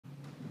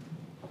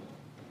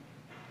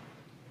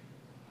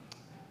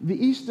The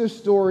Easter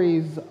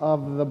stories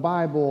of the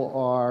Bible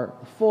are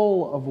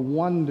full of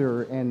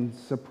wonder and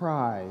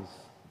surprise.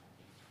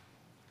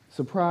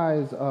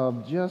 Surprise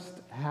of just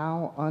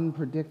how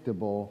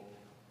unpredictable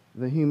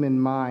the human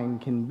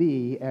mind can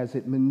be as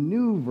it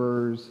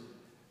maneuvers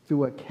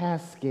through a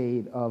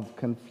cascade of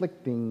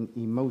conflicting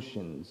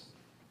emotions.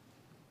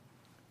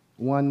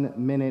 1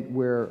 minute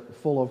we're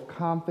full of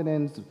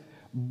confidence,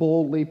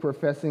 boldly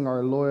professing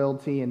our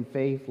loyalty and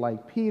faith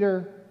like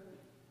Peter.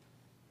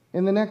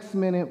 In the next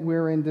minute,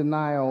 we're in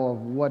denial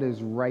of what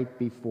is right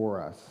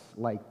before us,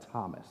 like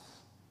Thomas,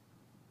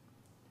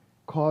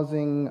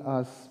 causing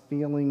us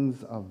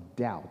feelings of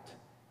doubt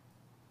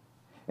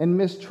and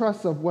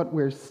mistrust of what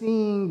we're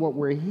seeing, what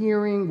we're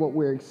hearing, what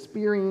we're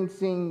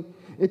experiencing.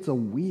 It's a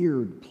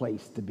weird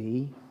place to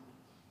be.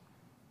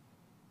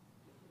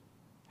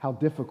 How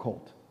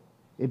difficult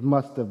it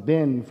must have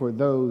been for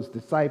those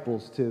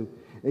disciples to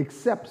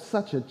accept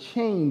such a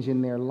change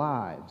in their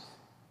lives.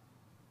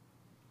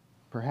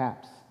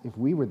 Perhaps if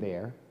we were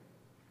there,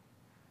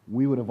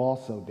 we would have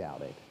also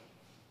doubted.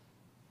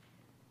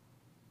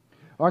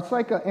 Our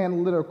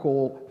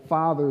psychoanalytical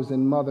fathers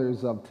and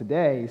mothers of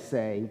today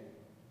say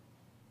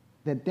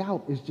that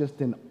doubt is just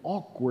an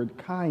awkward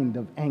kind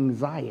of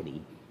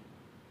anxiety.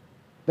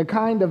 The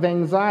kind of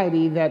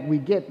anxiety that we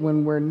get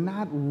when we're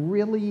not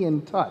really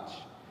in touch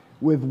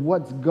with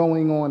what's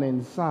going on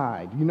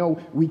inside. You know,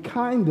 we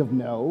kind of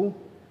know,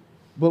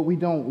 but we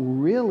don't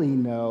really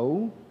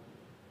know.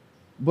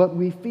 But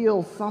we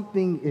feel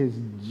something is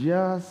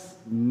just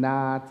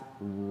not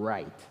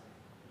right.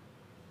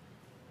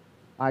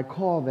 I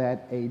call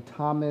that a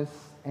Thomas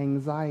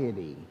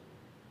anxiety.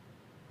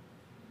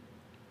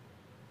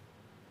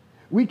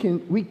 We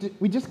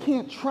just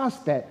can't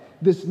trust that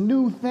this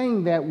new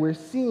thing that we're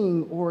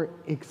seeing or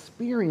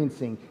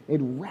experiencing, it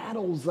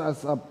rattles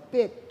us a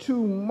bit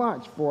too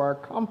much for our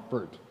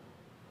comfort.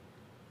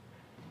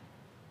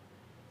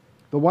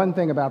 The one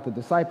thing about the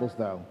disciples,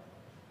 though,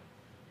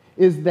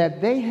 is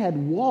that they had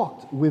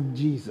walked with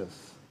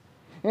Jesus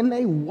and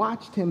they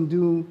watched him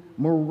do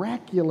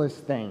miraculous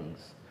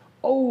things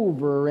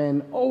over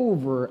and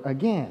over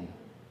again.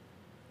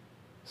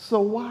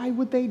 So why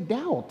would they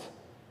doubt?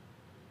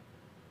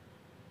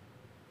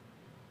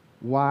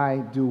 Why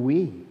do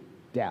we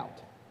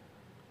doubt?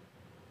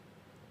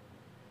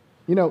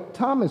 You know,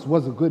 Thomas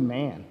was a good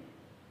man,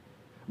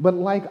 but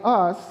like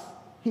us,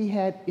 he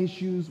had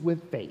issues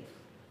with faith.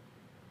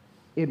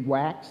 It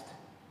waxed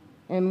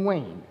and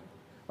waned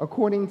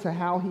according to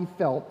how he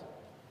felt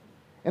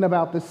and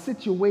about the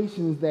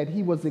situations that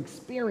he was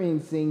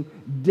experiencing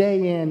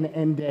day in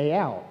and day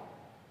out.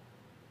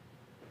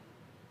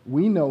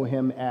 We know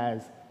him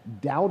as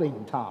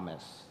Doubting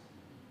Thomas,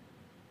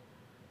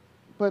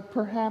 but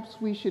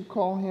perhaps we should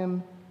call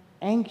him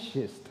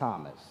Anxious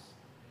Thomas,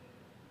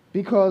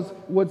 because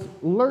what's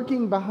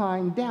lurking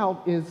behind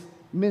doubt is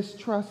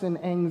mistrust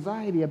and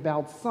anxiety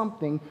about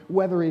something,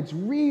 whether it's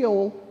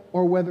real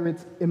or whether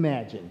it's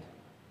imagined.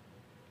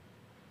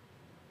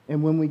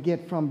 And when we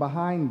get from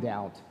behind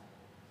doubt,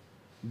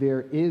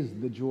 there is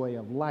the joy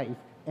of life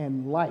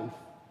and life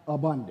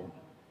abundant.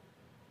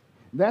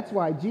 That's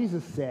why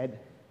Jesus said,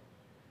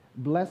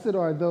 "Blessed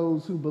are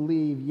those who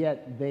believe,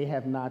 yet they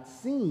have not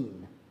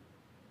seen."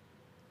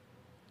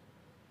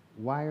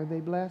 Why are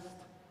they blessed?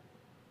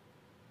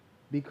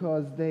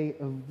 Because they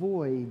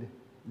avoid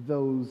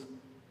those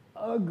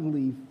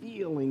ugly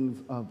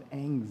feelings of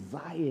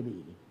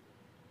anxiety,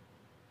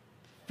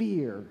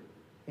 fear,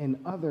 and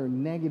other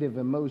negative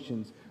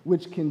emotions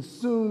which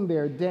consume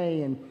their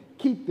day and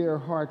keep their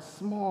hearts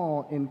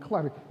small and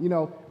cluttered. You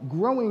know,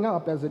 growing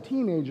up as a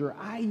teenager,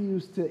 I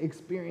used to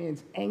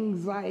experience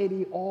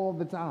anxiety all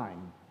the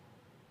time.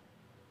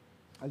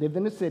 I lived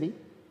in the city,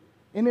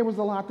 and there was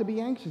a lot to be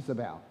anxious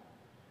about,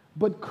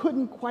 but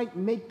couldn't quite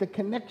make the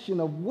connection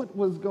of what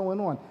was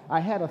going on. I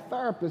had a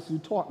therapist who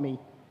taught me,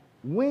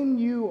 when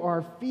you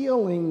are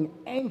feeling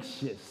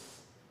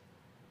anxious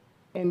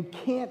and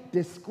can't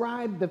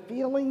describe the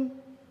feeling,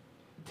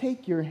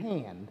 take your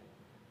hand,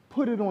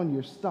 put it on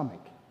your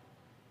stomach.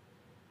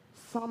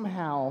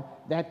 Somehow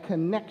that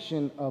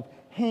connection of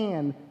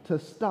hand to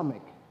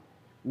stomach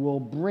will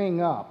bring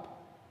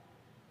up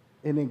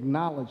an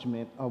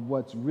acknowledgement of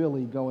what's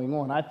really going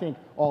on. I think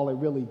all it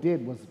really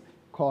did was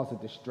cause a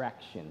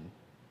distraction.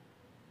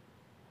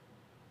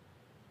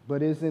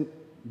 But isn't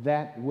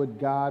that what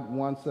God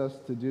wants us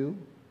to do?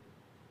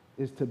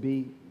 Is to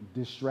be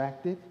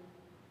distracted?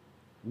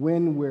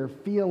 When we're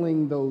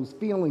feeling those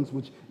feelings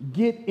which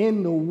get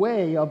in the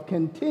way of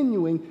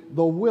continuing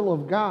the will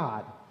of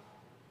God.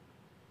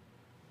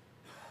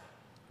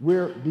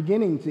 We're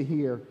beginning to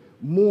hear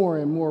more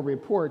and more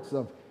reports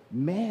of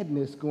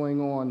madness going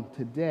on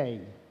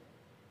today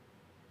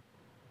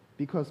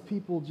because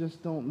people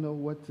just don't know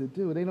what to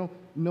do. They don't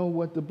know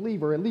what to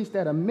believe, or at least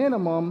at a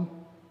minimum,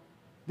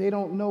 they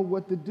don't know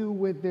what to do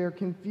with their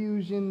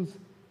confusions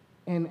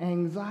and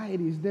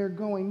anxieties. They're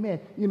going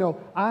mad. You know,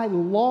 I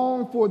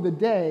long for the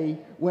day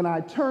when I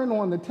turn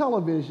on the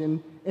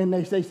television and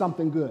they say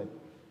something good.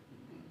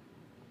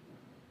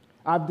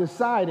 I've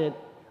decided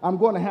I'm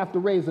going to have to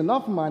raise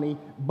enough money,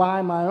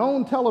 buy my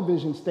own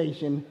television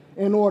station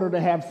in order to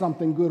have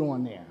something good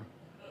on there.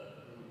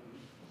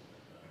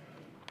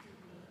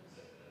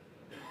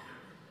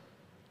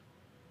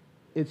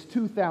 It's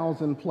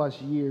 2,000 plus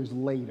years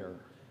later.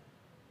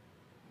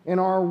 And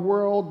our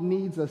world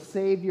needs a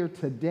Savior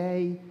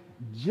today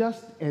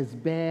just as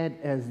bad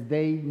as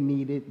they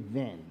need it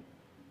then.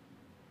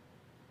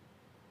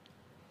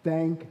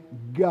 Thank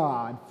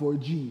God for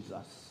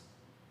Jesus,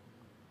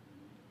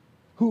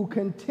 who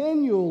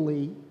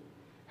continually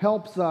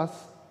helps us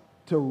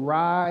to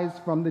rise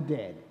from the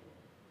dead.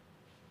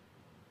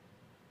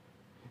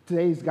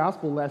 Today's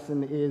gospel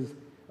lesson is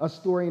a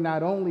story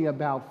not only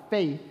about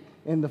faith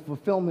and the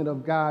fulfillment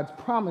of God's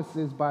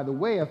promises by the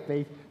way of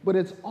faith, but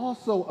it's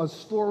also a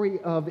story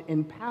of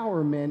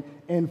empowerment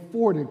and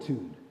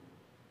fortitude,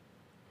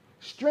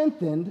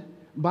 strengthened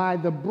by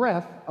the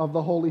breath of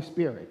the Holy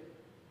Spirit.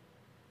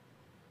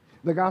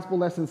 The gospel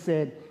lesson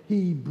said,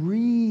 He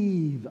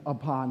breathed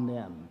upon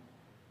them,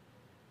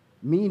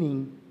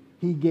 meaning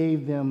He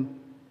gave them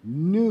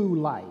new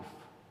life.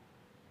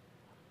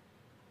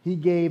 He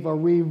gave a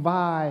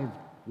revived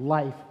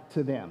life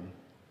to them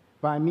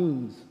by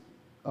means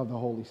of the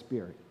Holy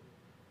Spirit.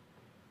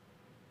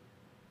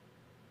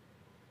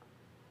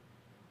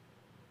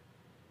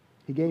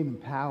 He gave them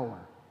power.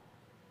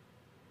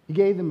 He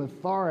gave them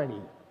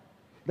authority,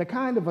 the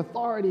kind of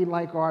authority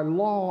like our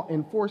law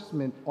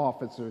enforcement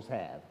officers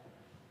have.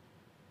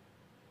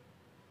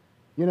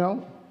 You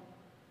know,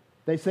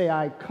 they say,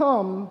 I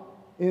come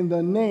in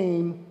the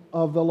name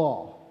of the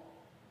law.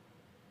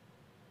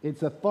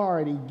 It's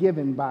authority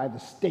given by the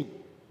state,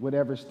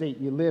 whatever state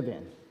you live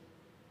in.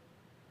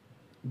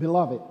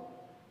 Beloved,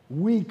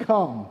 we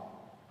come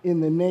in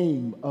the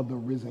name of the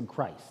risen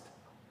Christ,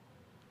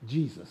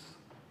 Jesus,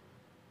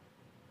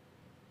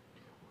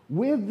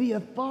 with the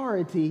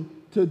authority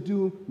to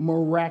do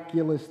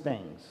miraculous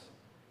things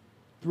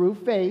through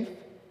faith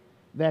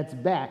that's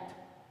backed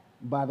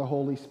by the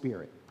Holy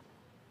Spirit.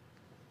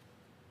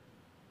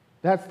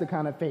 That's the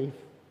kind of faith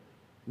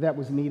that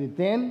was needed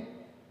then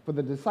for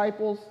the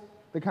disciples,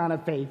 the kind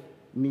of faith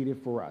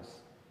needed for us.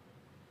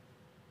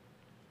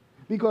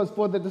 Because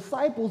for the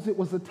disciples, it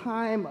was a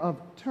time of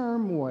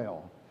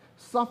turmoil,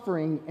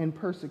 suffering, and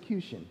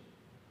persecution.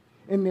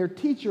 And their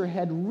teacher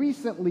had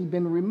recently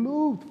been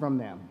removed from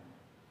them.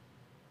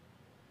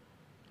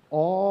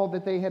 All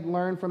that they had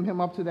learned from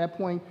him up to that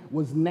point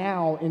was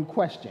now in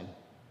question.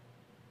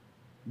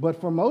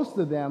 But for most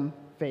of them,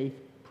 faith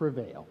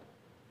prevailed.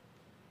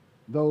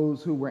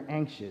 Those who were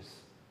anxious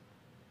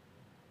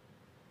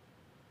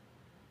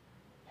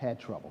had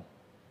trouble.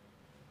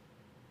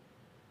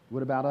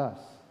 What about us?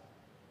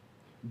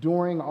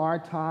 During our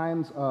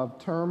times of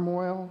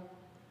turmoil,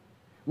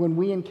 when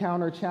we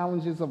encounter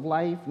challenges of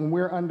life, when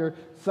we're under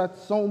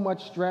so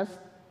much stress,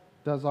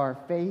 does our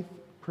faith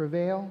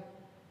prevail?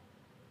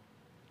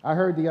 I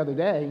heard the other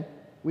day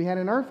we had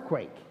an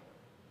earthquake.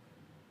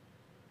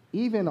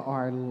 Even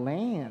our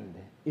land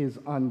is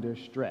under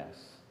stress,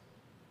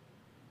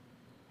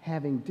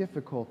 having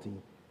difficulty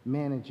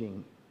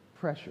managing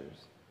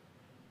pressures.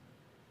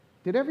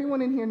 Did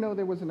everyone in here know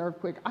there was an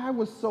earthquake? I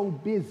was so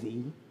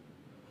busy,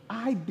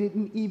 I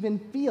didn't even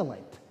feel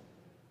it.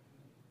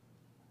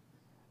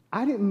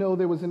 I didn't know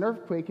there was an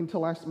earthquake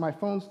until my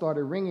phone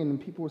started ringing and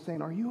people were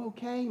saying, are you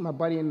okay? My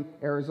buddy in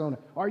Arizona,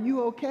 are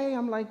you okay?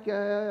 I'm like,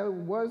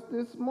 was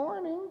this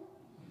morning?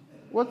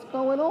 What's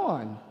going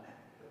on?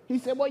 He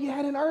said, well, you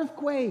had an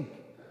earthquake.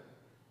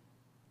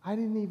 I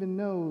didn't even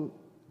know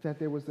that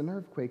there was an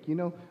earthquake. You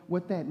know,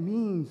 what that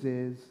means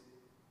is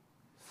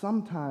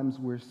sometimes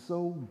we're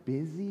so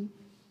busy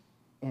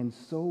and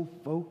so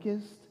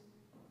focused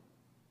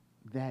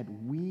that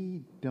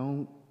we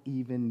don't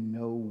even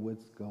know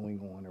what's going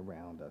on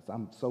around us.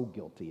 I'm so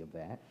guilty of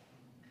that.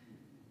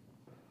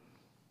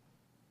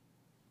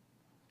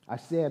 I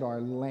said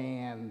our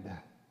land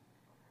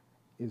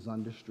is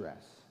under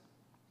stress.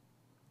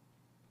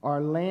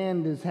 Our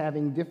land is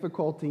having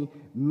difficulty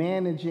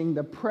managing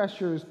the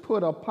pressures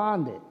put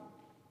upon it.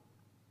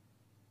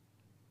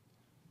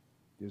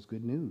 There's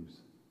good news,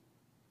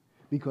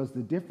 because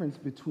the difference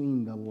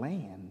between the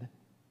land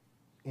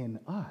and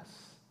us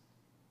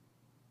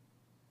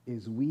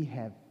is we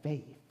have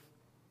faith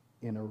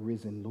in a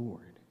risen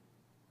Lord.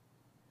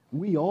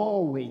 We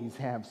always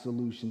have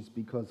solutions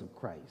because of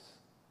Christ.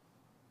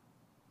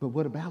 But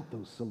what about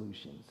those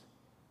solutions?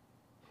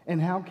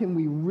 And how can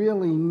we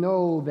really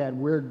know that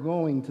we're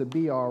going to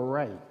be all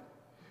right?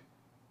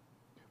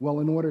 Well,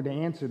 in order to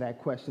answer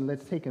that question,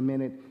 let's take a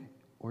minute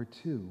or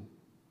two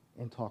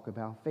and talk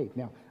about faith.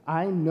 Now,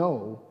 I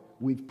know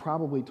we've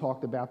probably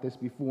talked about this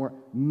before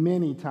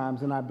many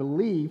times, and I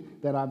believe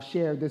that I've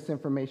shared this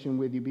information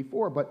with you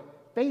before, but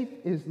faith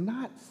is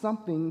not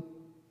something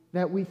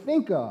that we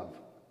think of.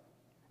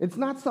 It's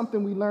not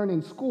something we learn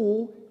in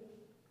school.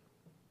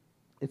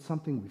 It's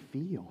something we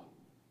feel.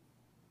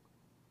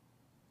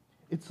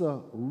 It's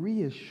a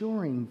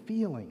reassuring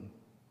feeling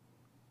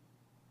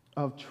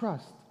of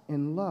trust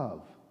and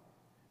love,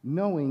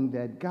 knowing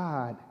that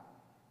God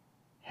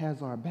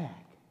has our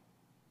back.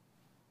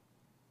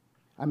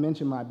 I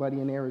mentioned my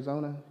buddy in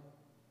Arizona.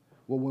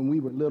 Well, when we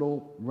were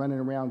little, running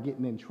around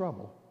getting in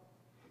trouble,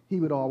 he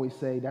would always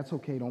say, "That's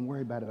okay, don't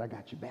worry about it, I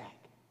got your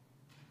back."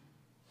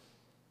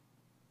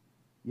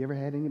 You ever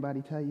had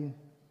anybody tell you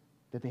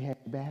that they had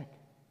your back?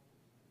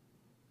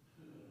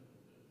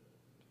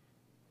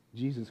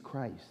 Jesus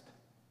Christ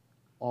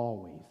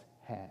always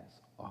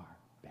has our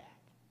back.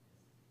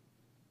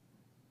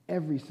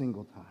 Every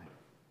single time.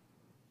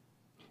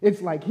 It's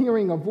like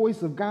hearing a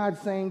voice of God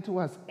saying to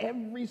us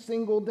every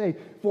single day,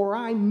 "For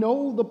I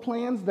know the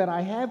plans that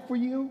I have for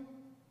you,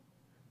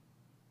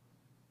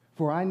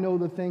 for I know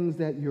the things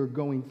that you're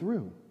going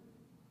through."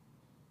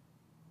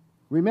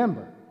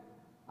 Remember,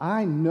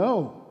 I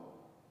know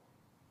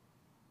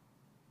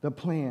the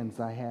plans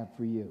I have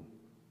for you.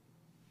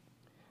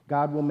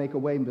 God will make a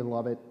way,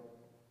 beloved,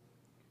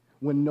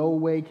 when no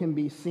way can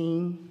be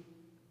seen.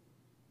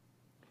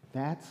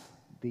 That's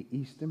the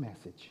Easter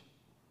message.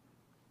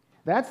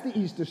 That's the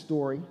Easter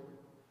story.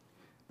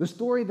 The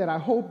story that I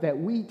hope that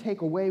we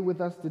take away with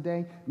us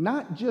today,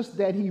 not just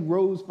that he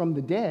rose from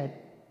the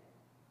dead,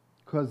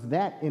 because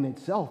that in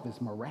itself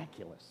is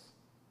miraculous,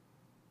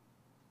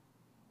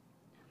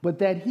 but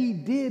that he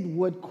did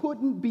what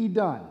couldn't be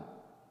done.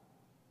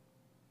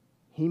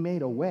 He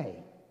made a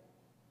way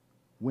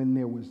when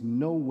there was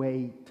no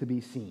way to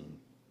be seen.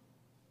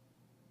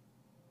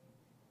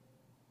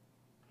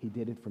 He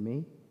did it for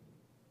me.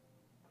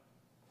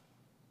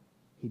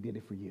 He did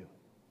it for you.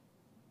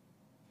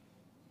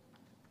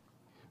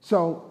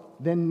 So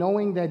then,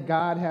 knowing that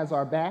God has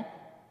our back,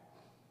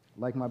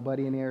 like my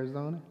buddy in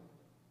Arizona,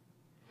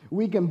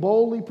 we can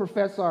boldly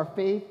profess our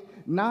faith,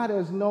 not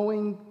as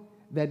knowing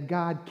that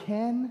God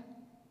can,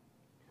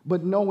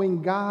 but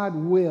knowing God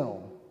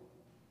will.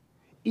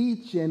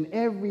 Each and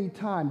every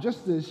time,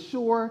 just as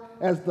sure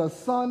as the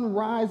sun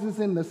rises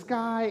in the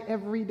sky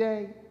every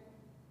day,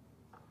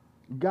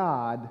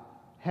 God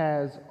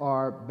has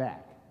our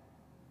back.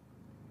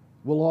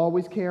 Will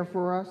always care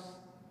for us,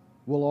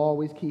 will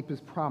always keep his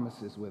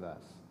promises with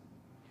us.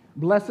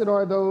 Blessed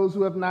are those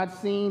who have not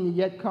seen and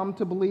yet come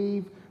to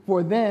believe,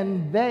 for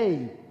then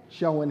they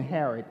shall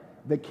inherit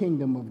the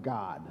kingdom of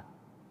God.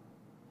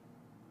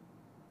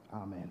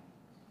 Amen.